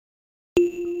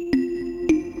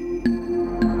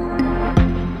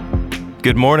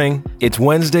Good morning. It's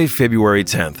Wednesday, February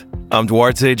 10th. I'm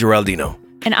Duarte Geraldino.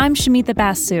 And I'm Shamitha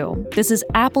Basu. This is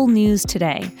Apple News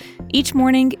Today. Each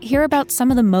morning, hear about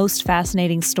some of the most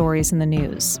fascinating stories in the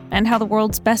news and how the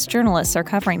world's best journalists are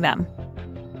covering them.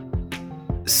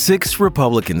 6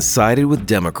 Republicans sided with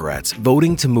Democrats,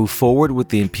 voting to move forward with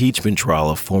the impeachment trial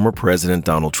of former President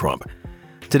Donald Trump.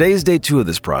 Today is day 2 of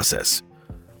this process.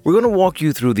 We're going to walk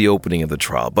you through the opening of the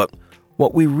trial, but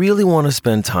what we really want to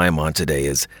spend time on today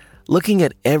is looking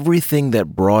at everything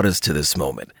that brought us to this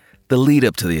moment, the lead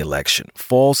up to the election,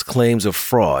 false claims of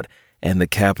fraud, and the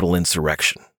Capitol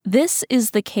insurrection. This is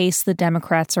the case the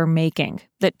Democrats are making,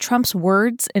 that Trump's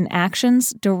words and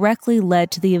actions directly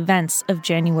led to the events of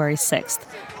January 6th.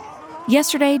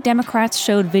 Yesterday, Democrats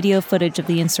showed video footage of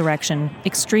the insurrection,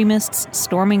 extremists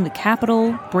storming the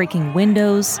Capitol, breaking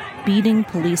windows, beating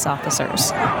police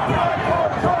officers.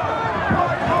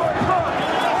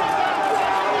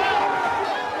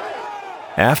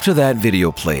 After that video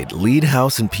played, lead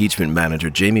House impeachment manager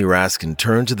Jamie Raskin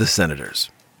turned to the senators.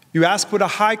 You ask what a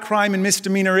high crime and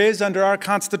misdemeanor is under our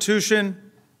Constitution?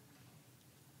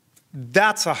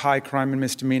 That's a high crime and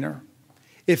misdemeanor.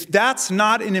 If that's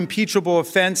not an impeachable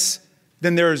offense,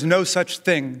 then there is no such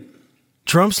thing.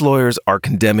 Trump's lawyers are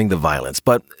condemning the violence,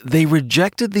 but they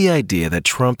rejected the idea that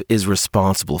Trump is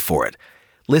responsible for it.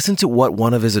 Listen to what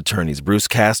one of his attorneys, Bruce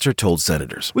Castor, told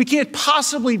senators. We can't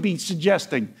possibly be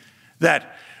suggesting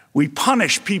that we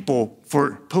punish people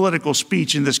for political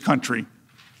speech in this country.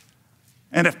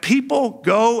 And if people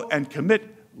go and commit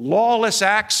lawless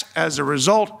acts as a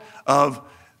result of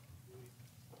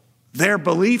their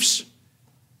beliefs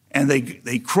and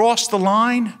they cross the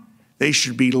line, they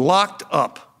should be locked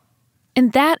up.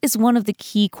 And that is one of the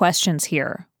key questions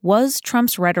here. Was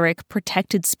Trump's rhetoric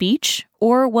protected speech,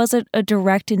 or was it a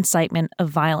direct incitement of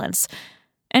violence?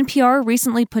 NPR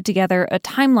recently put together a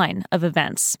timeline of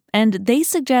events, and they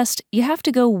suggest you have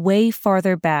to go way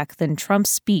farther back than Trump's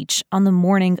speech on the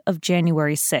morning of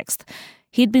January 6th.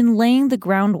 He'd been laying the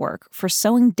groundwork for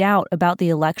sowing doubt about the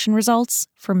election results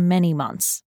for many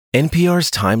months. NPR's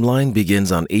timeline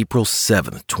begins on April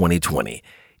 7th, 2020.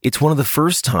 It's one of the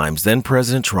first times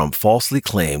then-President Trump falsely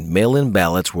claimed mail-in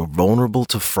ballots were vulnerable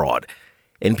to fraud.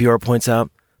 NPR points out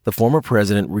the former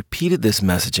president repeated this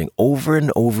messaging over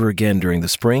and over again during the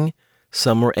spring,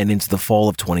 summer, and into the fall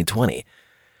of 2020.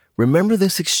 Remember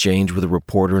this exchange with a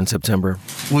reporter in September?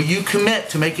 Will you commit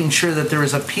to making sure that there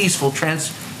is a peaceful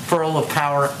transferal of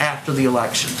power after the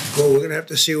election? Well, we're going to have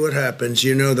to see what happens.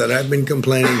 You know that I've been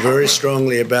complaining very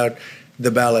strongly about the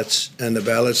ballots, and the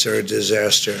ballots are a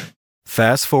disaster.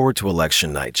 Fast forward to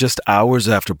election night, just hours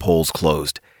after polls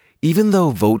closed. Even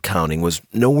though vote counting was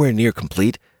nowhere near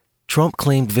complete, Trump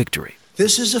claimed victory.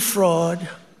 This is a fraud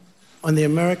on the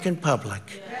American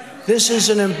public. This is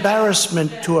an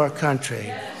embarrassment to our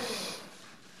country.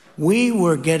 We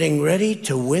were getting ready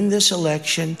to win this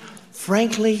election.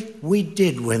 Frankly, we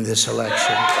did win this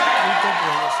election.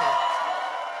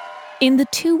 In the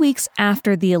 2 weeks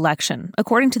after the election,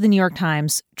 according to the New York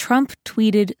Times, Trump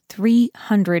tweeted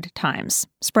 300 times,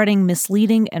 spreading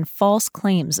misleading and false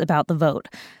claims about the vote.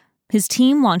 His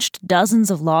team launched dozens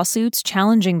of lawsuits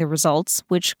challenging the results,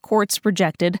 which courts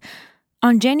rejected.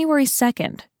 On January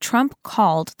 2nd, Trump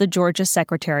called the Georgia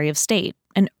Secretary of State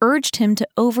and urged him to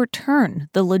overturn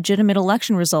the legitimate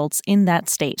election results in that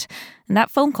state. And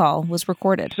that phone call was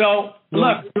recorded. So,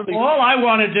 look, all I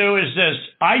want to do is this.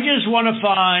 I just want to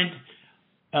find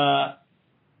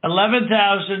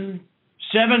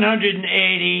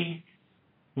 11,780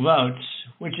 votes,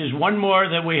 which is one more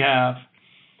than we have,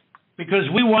 because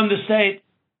we won the state.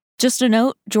 Just a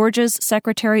note, Georgia's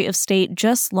Secretary of State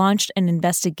just launched an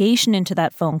investigation into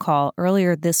that phone call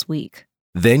earlier this week.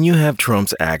 Then you have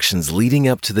Trump's actions leading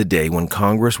up to the day when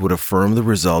Congress would affirm the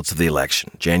results of the election,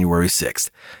 January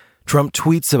 6th. Trump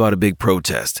tweets about a big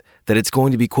protest, that it's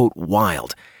going to be, quote,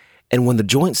 wild. And when the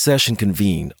joint session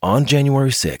convened on January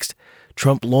 6th,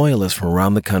 Trump loyalists from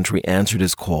around the country answered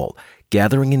his call,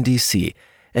 gathering in D.C.,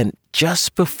 and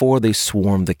just before they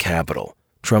swarmed the Capitol,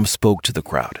 Trump spoke to the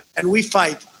crowd. And we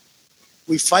fight.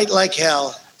 We fight like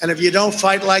hell. And if you don't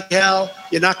fight like hell,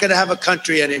 you're not going to have a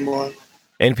country anymore.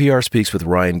 NPR speaks with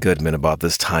Ryan Goodman about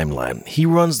this timeline. He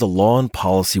runs the law and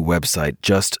policy website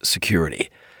Just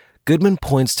Security. Goodman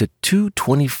points to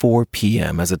 2:24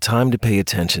 p.m. as a time to pay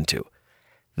attention to.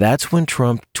 That's when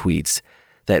Trump tweets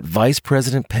that Vice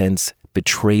President Pence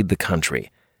betrayed the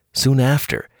country. Soon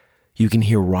after, you can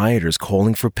hear rioters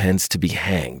calling for Pence to be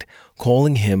hanged,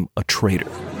 calling him a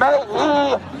traitor. May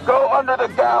he go under the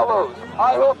gallows.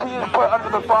 I hope he is put under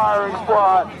the firing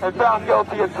squad and found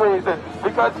guilty of treason,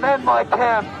 because men like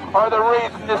him are the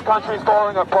reason this country's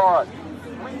falling apart.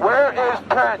 Where is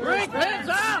Pence? Bring Pence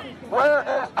out! Where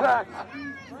is Pence?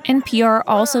 NPR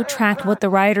also tracked what the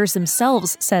rioters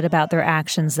themselves said about their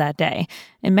actions that day,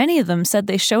 and many of them said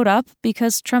they showed up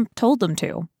because Trump told them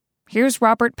to. Here's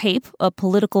Robert Pape, a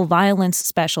political violence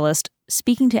specialist,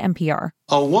 speaking to NPR.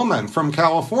 A woman from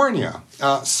California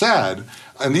said,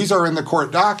 and these are in the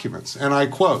court documents, and I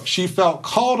quote, she felt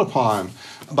called upon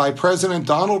by President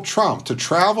Donald Trump to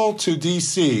travel to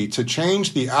D.C. to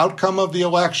change the outcome of the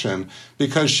election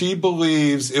because she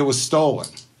believes it was stolen.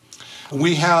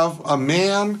 We have a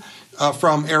man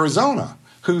from Arizona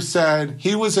who said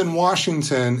he was in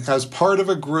Washington as part of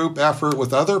a group effort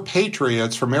with other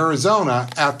patriots from Arizona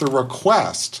at the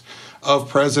request of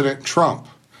President Trump.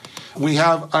 We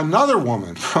have another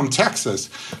woman from Texas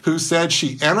who said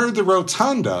she entered the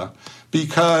rotunda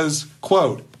because,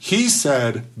 quote, he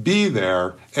said, be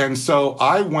there, and so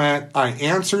I went, I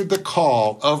answered the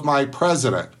call of my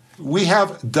president. We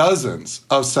have dozens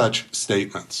of such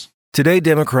statements. Today,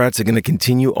 Democrats are going to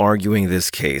continue arguing this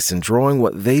case and drawing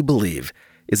what they believe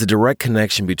is a direct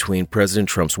connection between President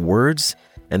Trump's words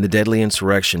and the deadly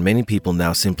insurrection many people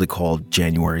now simply call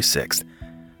January 6th.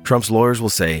 Trump's lawyers will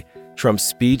say Trump's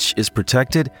speech is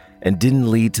protected and didn't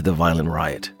lead to the violent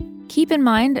riot. Keep in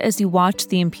mind as you watch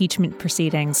the impeachment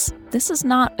proceedings, this is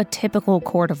not a typical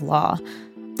court of law.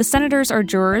 The senators are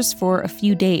jurors for a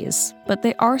few days, but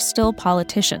they are still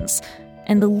politicians.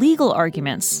 And the legal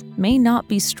arguments may not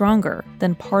be stronger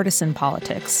than partisan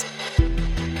politics.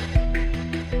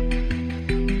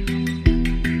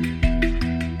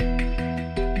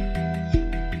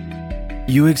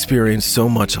 You experience so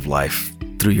much of life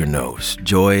through your nose.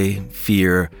 Joy,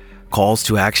 fear, calls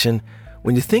to action.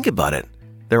 When you think about it,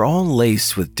 they're all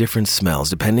laced with different smells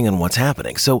depending on what's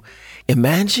happening. So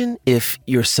imagine if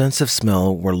your sense of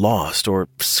smell were lost or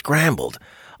scrambled,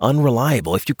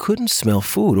 unreliable, if you couldn't smell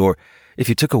food, or if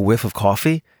you took a whiff of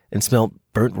coffee and smelled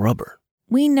burnt rubber.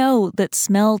 We know that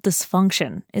smell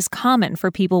dysfunction is common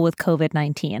for people with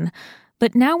COVID-19,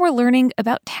 but now we're learning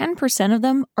about 10% of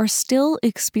them are still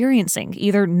experiencing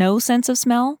either no sense of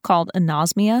smell, called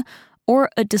anosmia, or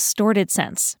a distorted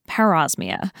sense,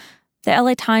 parosmia. The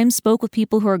LA Times spoke with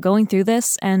people who are going through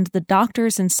this and the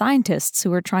doctors and scientists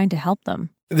who are trying to help them.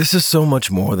 This is so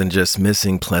much more than just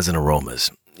missing pleasant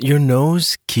aromas. Your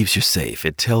nose keeps you safe.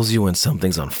 It tells you when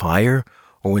something's on fire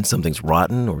or when something's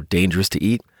rotten or dangerous to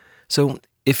eat. So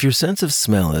if your sense of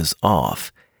smell is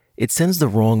off, it sends the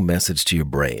wrong message to your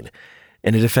brain.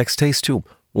 And it affects taste too.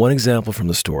 One example from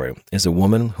the story is a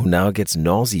woman who now gets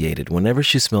nauseated whenever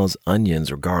she smells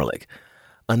onions or garlic.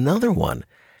 Another one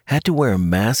had to wear a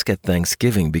mask at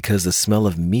Thanksgiving because the smell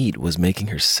of meat was making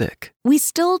her sick. We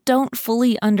still don't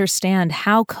fully understand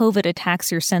how COVID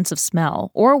attacks your sense of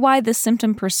smell or why this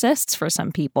symptom persists for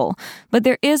some people, but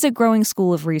there is a growing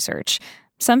school of research.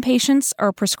 Some patients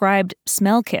are prescribed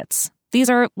smell kits. These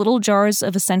are little jars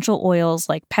of essential oils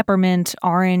like peppermint,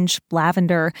 orange,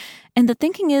 lavender, and the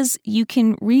thinking is you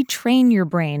can retrain your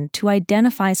brain to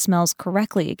identify smells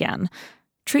correctly again.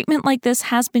 Treatment like this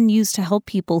has been used to help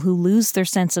people who lose their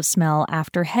sense of smell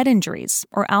after head injuries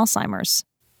or Alzheimer's.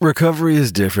 Recovery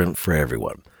is different for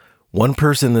everyone. One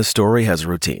person in this story has a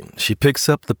routine. She picks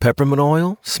up the peppermint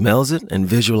oil, smells it, and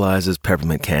visualizes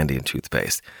peppermint candy and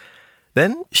toothpaste.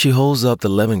 Then she holds up the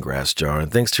lemongrass jar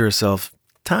and thinks to herself,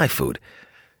 Thai food.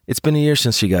 It's been a year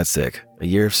since she got sick, a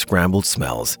year of scrambled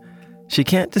smells. She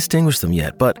can't distinguish them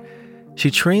yet, but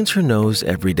she trains her nose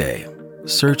every day,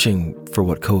 searching for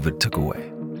what COVID took away.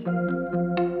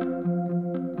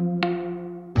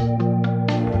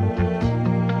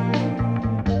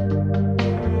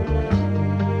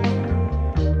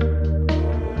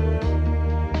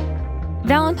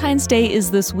 Valentine's Day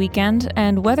is this weekend,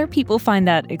 and whether people find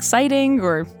that exciting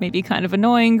or maybe kind of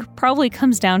annoying probably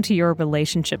comes down to your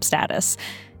relationship status.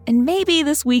 And maybe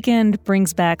this weekend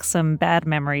brings back some bad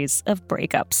memories of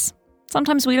breakups.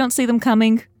 Sometimes we don't see them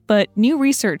coming, but new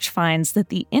research finds that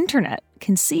the internet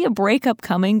can see a breakup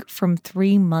coming from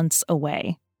 3 months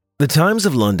away. The Times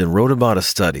of London wrote about a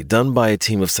study done by a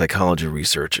team of psychology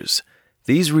researchers.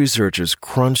 These researchers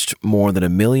crunched more than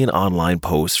 1 million online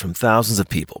posts from thousands of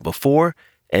people before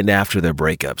and after their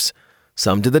breakups.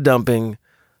 Some did the dumping.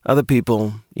 Other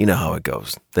people, you know how it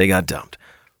goes. They got dumped.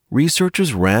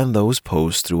 Researchers ran those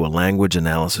posts through a language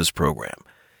analysis program.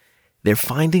 Their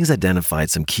findings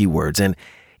identified some keywords, and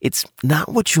it's not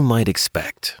what you might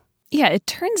expect. Yeah, it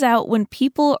turns out when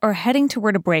people are heading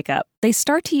toward a breakup, they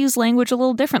start to use language a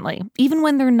little differently, even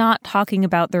when they're not talking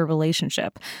about their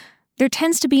relationship. There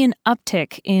tends to be an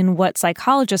uptick in what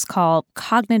psychologists call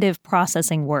cognitive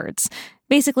processing words.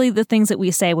 Basically, the things that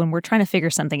we say when we're trying to figure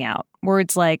something out.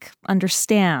 Words like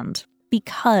understand,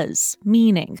 because,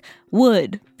 meaning,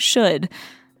 would, should.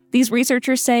 These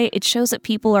researchers say it shows that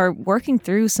people are working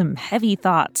through some heavy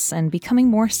thoughts and becoming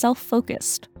more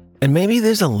self-focused. And maybe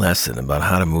there's a lesson about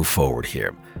how to move forward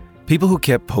here. People who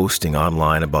kept posting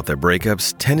online about their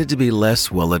breakups tended to be less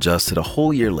well-adjusted a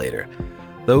whole year later.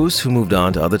 Those who moved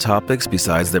on to other topics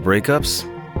besides their breakups,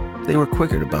 they were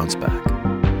quicker to bounce back.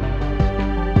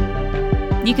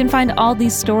 You can find all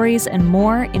these stories and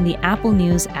more in the Apple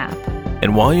News app.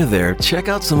 And while you're there, check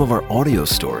out some of our audio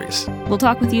stories. We'll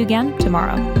talk with you again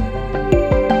tomorrow.